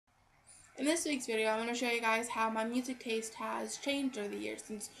In this week's video, I'm going to show you guys how my music taste has changed over the years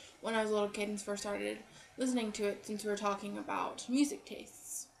since when I was a little kid and first started listening to it, since we were talking about music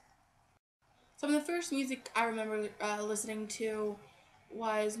tastes. Some of the first music I remember listening to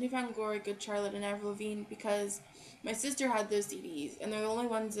was New Found Glory, Good Charlotte, and Avril Lavigne because my sister had those CDs, and they're the only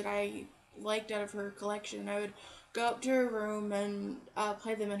ones that I liked out of her collection. I would go up to her room and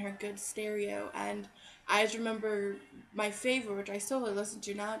play them in her good stereo, and I just remember my favorite, which I still listen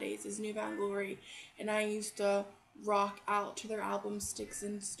to nowadays, is New Found Glory, and I used to rock out to their album Sticks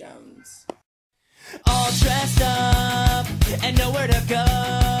and Stones. All dressed up and nowhere to go,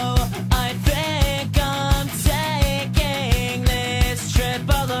 I think I'm taking this trip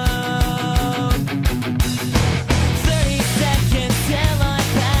alone. 30 seconds till I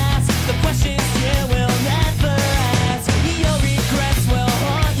pass, the questions you will never ask, your regrets will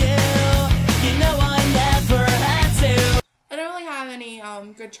haunt you, you know I never had to. I don't really have any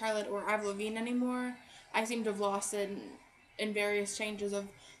Good Charlotte or Avril Lavigne anymore. I seem to have lost it in various changes of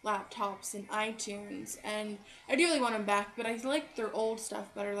laptops and iTunes, and I do really want them back, but I like their old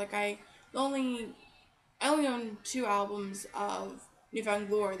stuff better. Like I only own 2 albums of New Found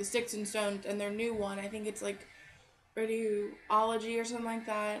Glory, the Sticks and Stones, and their new one. I think it's like Radioology or something like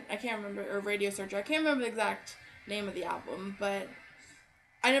that. I can't remember, or Radio Searcher. I can't remember the exact name of the album, but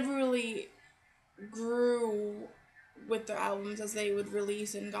I never really grew with their albums as they would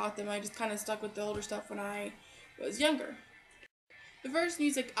release and got them. I just kind of stuck with the older stuff when I was younger. The first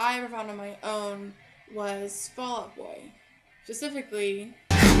music I ever found on my own was Fall Out Boy. Specifically,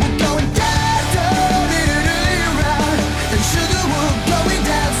 We're going down, around, and sugar will going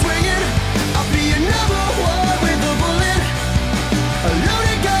down swinging. I'll be your number one with a bullet. A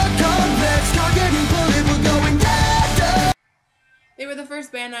loaded gun, complex, targeting bullet. We're going down. they were the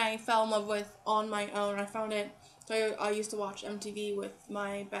first band I fell in love with on my own. I found it, so I used to watch MTV with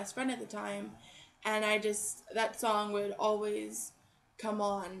my best friend at the time, and that song would always come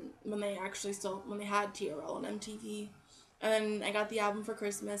on when they had TRL on MTV. And then I got the album for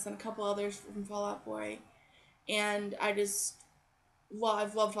Christmas and a couple others from Fall Out Boy, and I've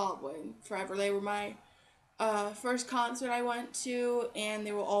loved Fall Out Boy forever. They were my first concert I went to, and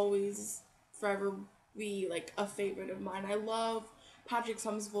they will always forever be like a favorite of mine. I love Patrick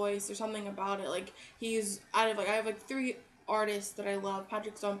Stum's voice. There's something about it. Like I have like 3 artists that I love.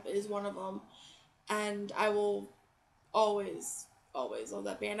 Patrick Stump is one of them, and I will always love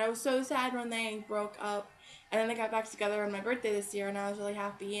that band. I was so sad when they broke up, and then they got back together on my birthday this year, and I was really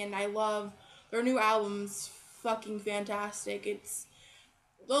happy, and I love their new album's fucking fantastic. It's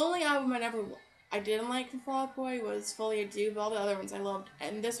the only album I didn't like from Fall Out Boy was Fully Ado, but all the other ones I loved,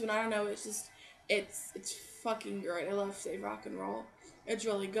 and this one, I don't know, it's fucking great. I love Save Rock and Roll. It's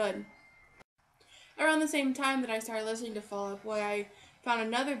really good. Around the same time that I started listening to Fall Out Boy, I found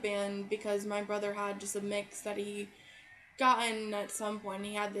another band because my brother had just a mix that he gotten at some point.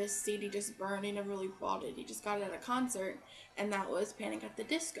 He had this CD just burned. He never really bought it. He just got it at a concert, and that was Panic at the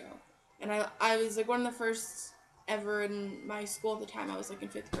Disco. And I was like one of the first ever in my school at the time. I was like in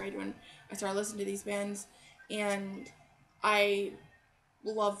 5th grade when I started listening to these bands, and I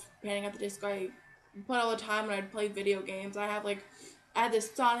loved Panic at the Disco. I played all the time when I'd play video games. I had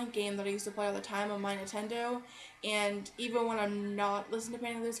this Sonic game that I used to play all the time on my Nintendo, and even when I'm not listening to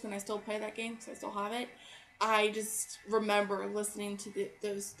Panic at the Disco and I still play that game because I still have it, I just remember listening to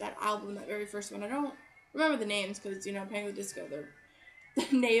that album, that very first one. I don't remember the names because, Panic at the Disco, the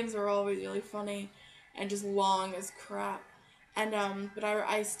names are always really funny and just long as crap. And but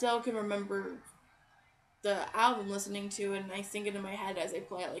I still can remember the album, listening to it, and I sing it in my head as I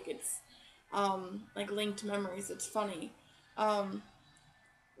play it, like it's like linked memories. It's funny. One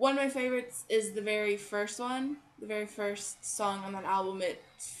of my favorites is the very first one, the very first song on that album. It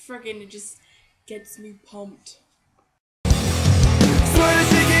just gets me pumped. Swear to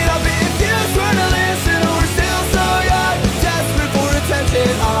shake it up if you swear to listen. We're still so young, desperate for attention.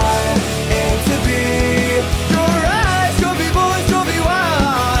 I aim to be your eyes, trophy boys, trophy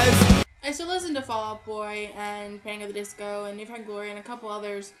wives. I still listen to Fall Out Boy and Panic at the Disco and New Found Glory and a couple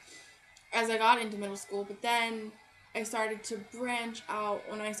others as I got into middle school, but then I started to branch out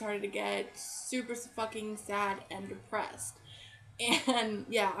when I started to get super fucking sad and depressed. And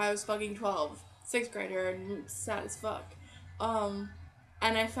yeah, I was fucking 12. 6th grader and sad as fuck. And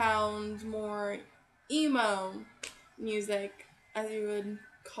I found more emo music, as you would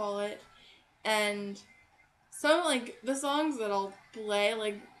call it, and some, like, the songs that I'll play,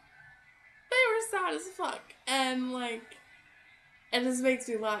 like, they were sad as fuck, and, like, it just makes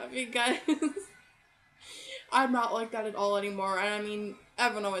me laugh because I'm not like that at all anymore. And I mean,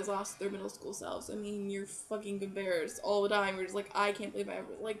 everyone always lost their middle school selves. I mean, you're fucking embarrassed all the time. You're just like, I can't believe I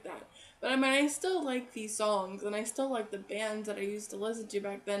ever like that. But I mean, I still like these songs, and I still like the bands that I used to listen to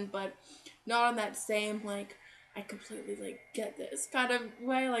back then, but not on that same, like, I completely, like, get this kind of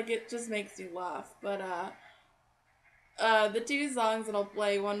way. Like, it just makes me laugh. But, the two songs that I'll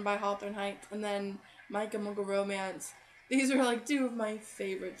play, one by Hawthorne Heights, and then My Chemical Romance, these are, like, two of my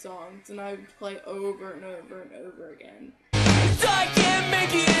favorite songs, and I would play over and over and over again. I can't make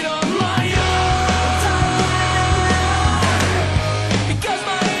it on my own, because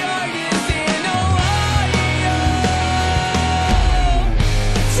my heart is in Ohio.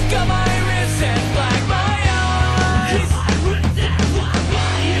 So cut my wrists and black my eyes,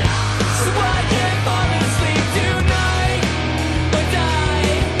 so I can fall asleep tonight, but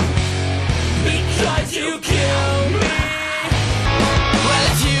he tried to kill me. Well,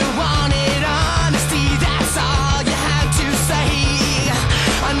 if you wanted honesty, that's all you had to say.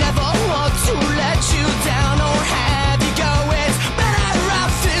 I never want to let you down or have you go. It's better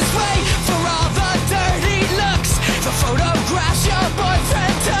off this way for all the dirty looks, the photographs your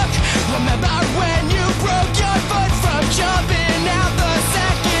boyfriend took. Remember when you broke your foot from jumping out the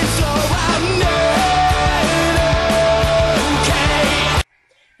second floor? I'm not okay.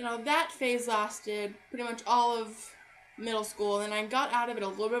 You know, that phase lasted pretty much all of middle school, and I got out of it a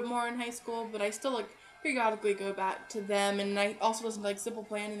little bit more in high school, but I still, like, periodically go back to them, and I also listen to, like, Simple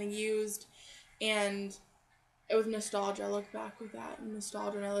Plan and The Used, and it was nostalgia. I look back with that and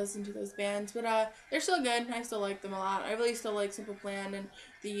nostalgia when I listen to those bands, but they're still good. I still like them a lot. I really still like Simple Plan and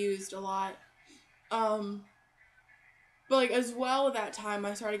The Used a lot. But, like, as well at that time,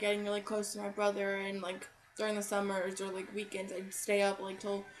 I started getting really close to my brother, and, like, during the summers or, like, weekends, I'd stay up, like,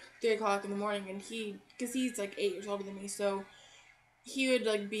 till 3 o'clock in the morning, and because he's, like, 8 years older than me, so he would,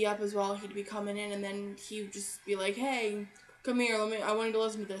 like, be up as well. He'd be coming in, and then he would just be like, hey, come here, I wanted to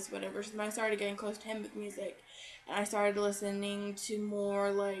listen to this, whatever. So then I started getting close to him with music, and I started listening to more,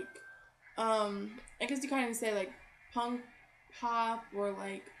 like, I guess you kind of say, like, punk pop, or,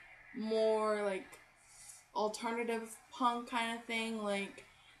 like, more, like, alternative punk kind of thing, like,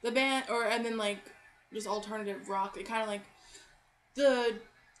 the band, and then, like, just alternative rock. It kind of, like, the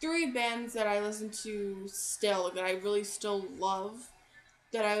 3 bands that I listen to still, that I really still love,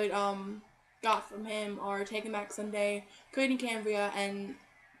 that I would, got from him are Taking Back Sunday, Cody and Cambria, and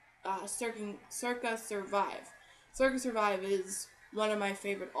Circa Survive. Circa Survive is one of my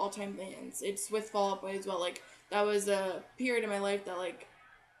favorite all-time bands. It's with Fall Out Boy as well. Like, that was a period in my life that, like,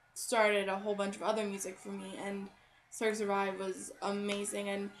 started a whole bunch of other music for me, and Circa Survive was amazing.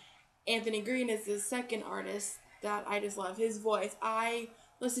 And Anthony Green is the second artist that I just love. His voice, I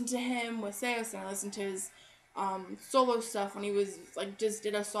listened to him with Seos, and I listened to his solo stuff when he was, like, just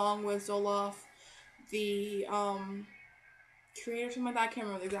did a song with Zoloft, the creator, something like that. I can't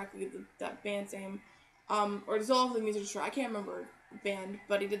remember exactly that band's name, or Zoloft the Music Store. I can't remember the band,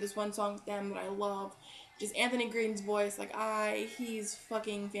 but he did this one song with them that I love. Just Anthony Green's voice, like, he's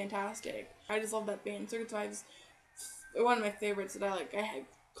fucking fantastic. I just love that band. Circuit Survive's one of my favorites that I like. I have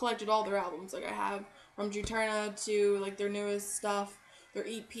collected all their albums. Like, I have from Juturna to, like, their newest stuff, their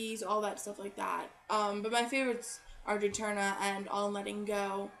EPs, all that stuff like that. But my favorites are Juturna and On Letting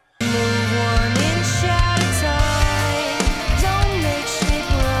Go. One inch at a time, don't make straight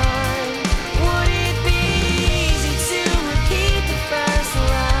run. Would it be easy to repeat the first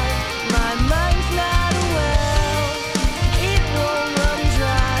line? My mind's not a well, it won't run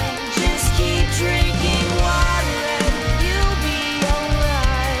dry. Just keep drinking water and you'll be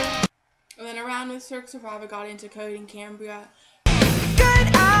alright. And then around with Cirque Survive, I got into Cody and Cambria. Good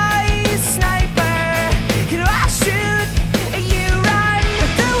eyes, sniper. You know I shoot, you run.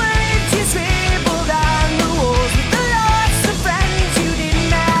 The words you scribbled on the walls with the lots of friends you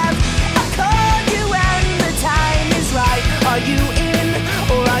didn't have. I'll call you when the time is right. Are you in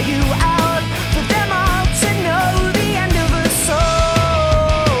or are you out? For them all to know the end of a soul.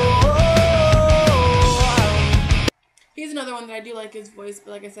 He's another one that I do like his voice,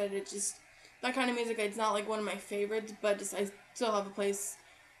 but like I said, it's just that kind of music. It's not like one of my favorites, but just I still have a place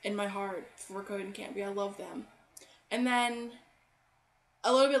in my heart for Cody and Cambria. I love them. And then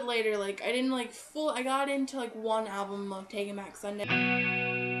a little bit later, like, I didn't like I got into like one album of Taking Back Sunday.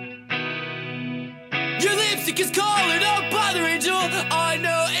 Your lipstick is calling out by the angel. I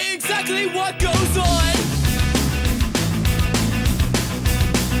know exactly what goes on.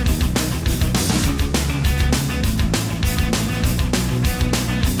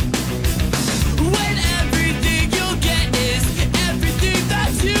 When everything you'll get is everything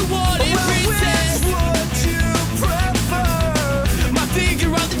that you want. It resents what you prefer. My finger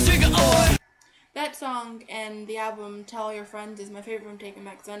on the trigger, or That song and the album album Tell All Your Friends is my favorite from Taking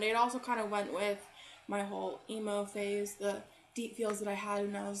Back Sunday. It also kind of went with my whole emo phase, the deep feels that I had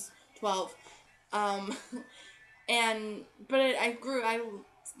when I was 12. I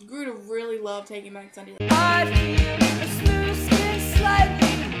grew to really love Taking Back Sunday. I feel a smooth skin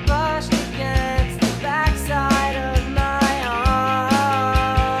slightly brushed against the backside of my arm.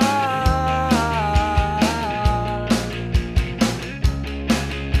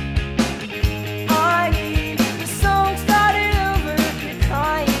 I need the song started over. The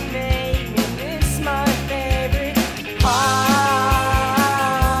crying made me miss my favorite part.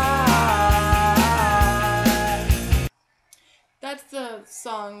 That's the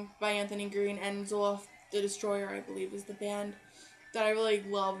song by Anthony Green, and Zoloft the Destroyer, I believe, is the band that I really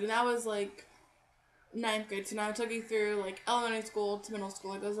loved. And that was like 9th grade. So now I took you through like elementary school to middle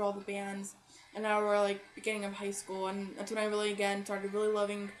school. Like those are all the bands. And now we're like beginning of high school, and that's when I really again started really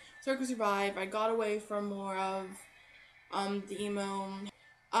loving Circle Survive. I got away from more of the emo.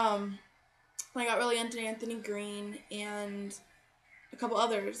 I got really into Anthony Green and a couple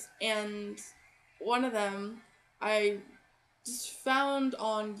others, and one of them I just found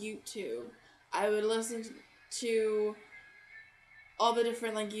on YouTube. I would listen to all the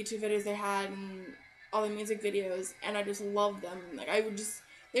different like YouTube videos they had and all the music videos, and I just loved them. Like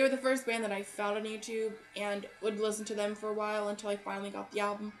they were the first band that I found on YouTube and would listen to them for a while until I finally got the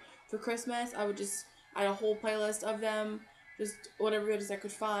album for Christmas. I had a whole playlist of them, just whatever videos I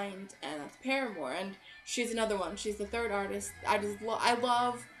could find, and that's Paramore. And she's another one. She's the third artist. I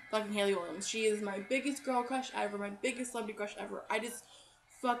love fucking Hayley Williams. She is my biggest girl crush ever, my biggest celebrity crush ever. I just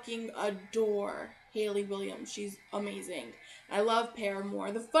fucking adore Hayley Williams. She's amazing. I love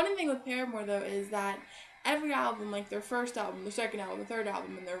Paramore. The funny thing with Paramore, though, is that every album, like their first album, their second album, their third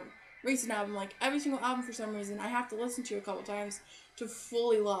album, and their recent album, like every single album for some reason, I have to listen to a couple times to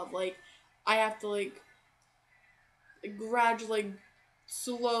fully love. Like, I have to, like, gradually,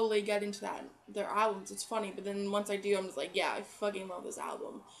 slowly get into their albums. It's funny, but then once I do, I'm just like, yeah, I fucking love this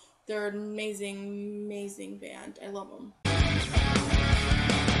album. They're an amazing, amazing band. I love them.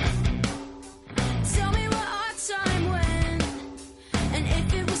 Tell me what our time went, and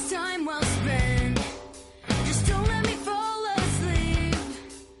if it was time well spent. Just don't let me fall asleep,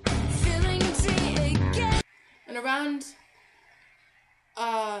 feeling empty again. And around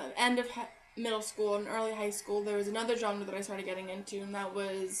end of middle school and early high school, there was another genre that I started getting into, and that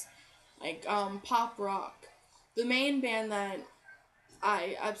was like pop rock. The main band that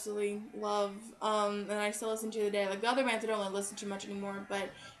I absolutely love, and I still listen to today. Like the other bands I don't really listen to much anymore, but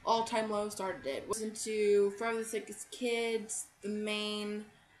All Time Low started it. Listen to Forever the Sickest Kids, The Main,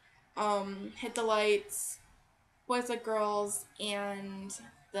 Hit the Lights, Boys Like Girls, and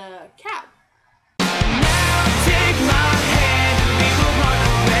The Cab. Now take my hand, we will run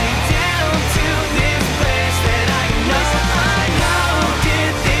away down to this place that I know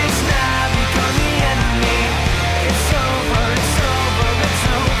did this now become the enemy. It's over, it's over, it's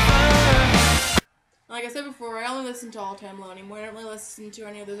over. Like I said before, I only listen to All Time Low anymore. I don't really listen to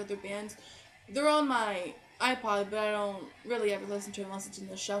any of those other bands. They're on my iPod, but I don't really ever listen to them unless it's in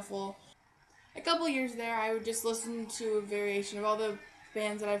the shuffle. A couple years there, I would just listen to a variation of all the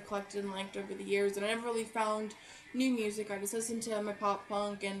bands that I've collected and liked over the years, and I never really found new music. I just listened to my pop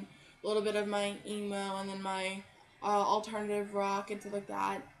punk and a little bit of my emo and then my alternative rock and stuff like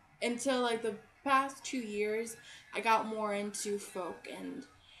that. Until like the past 2 years, I got more into folk and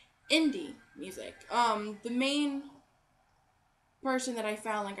indie music. The main person that I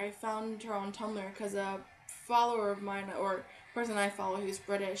found her on Tumblr because a follower of mine, or person I follow who's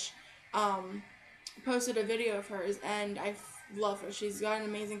British, posted a video of hers, and I love her. She's got an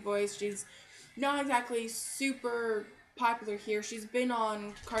amazing voice. She's not exactly super popular here. She's been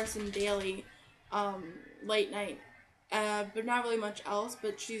on Carson Daly, late night, but not really much else,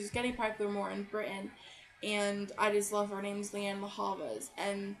 but she's getting popular more in Britain, and I just love her. Her name's Leanne LaHavas,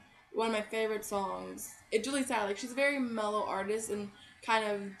 and one of my favorite songs, it's really sad, like she's a very mellow artist and kind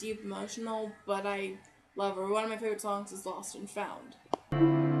of deep emotional, but I love her. One of my favorite songs is Lost and Found.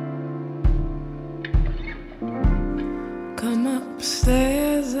 Come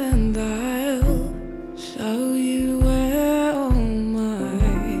upstairs and I'll show you where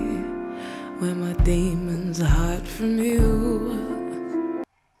my demons hide from you.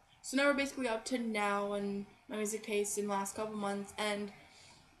 So now we're basically up to now and my music taste in the last couple months, and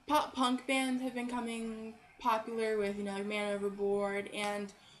pop punk bands have been coming popular with, like Man Overboard,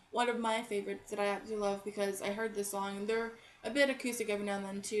 and one of my favorites that I absolutely love because I heard this song, and they're a bit acoustic every now and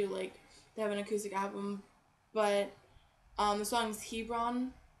then too, like they have an acoustic album, but the song is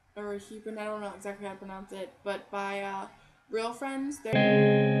Hebron, I don't know exactly how to pronounce it, but by Real Friends.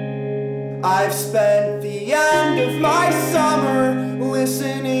 I've spent the end of my summer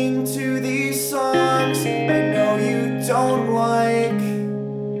listening to these songs I know you don't like.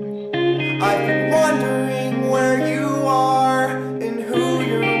 I've been wondering where you are and who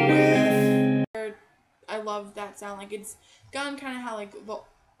you're with. I love that sound. Like, it's gone kind of how like the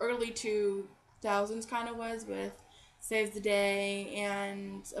early 2000s kind of was with Saves the Day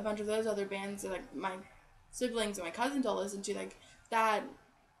and a bunch of those other bands that like my siblings and my cousins all listen to. Like, that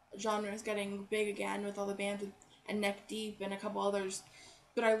genre is getting big again with all the bands and Neck Deep and a couple others.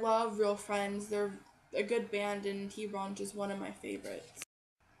 But I love Real Friends. They're a good band, and T-Bron's just one of my favorites.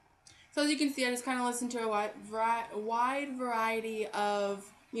 So as you can see, I just kind of listen to a wide variety of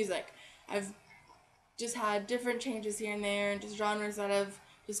music. I've just had different changes here and there, and just genres that have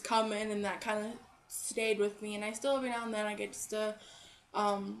just come in and that kind of stayed with me. And I still, every now and then, I get just a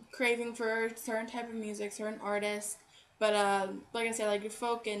craving for certain type of music, certain artists. But like I said, like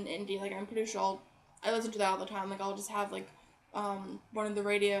folk and indie, like I'm pretty sure I listen to that all the time. Like I'll just have like one of the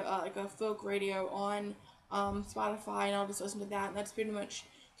radio, like a folk radio on Spotify, and I'll just listen to that. And that's pretty much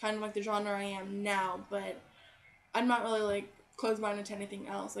kind of like the genre I am now. But I'm not really like closed-minded to anything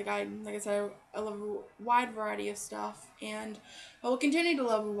else. Like I said, I love a wide variety of stuff, and I will continue to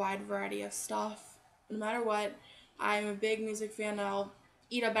love a wide variety of stuff no matter what. I'm a big music fan. I'll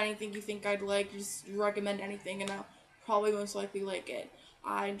eat up anything you think I'd like. Just recommend anything, and I'll probably most likely like it.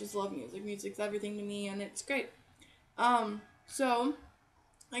 I just love music. Music's everything to me, and it's great. So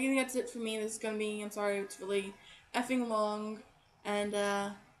I think that's it for me. This is gonna be, I'm sorry, it's really effing long, and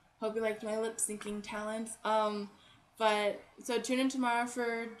hope you liked my lip syncing talents. But so tune in tomorrow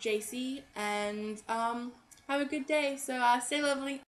for JC, and have a good day. So stay lovely.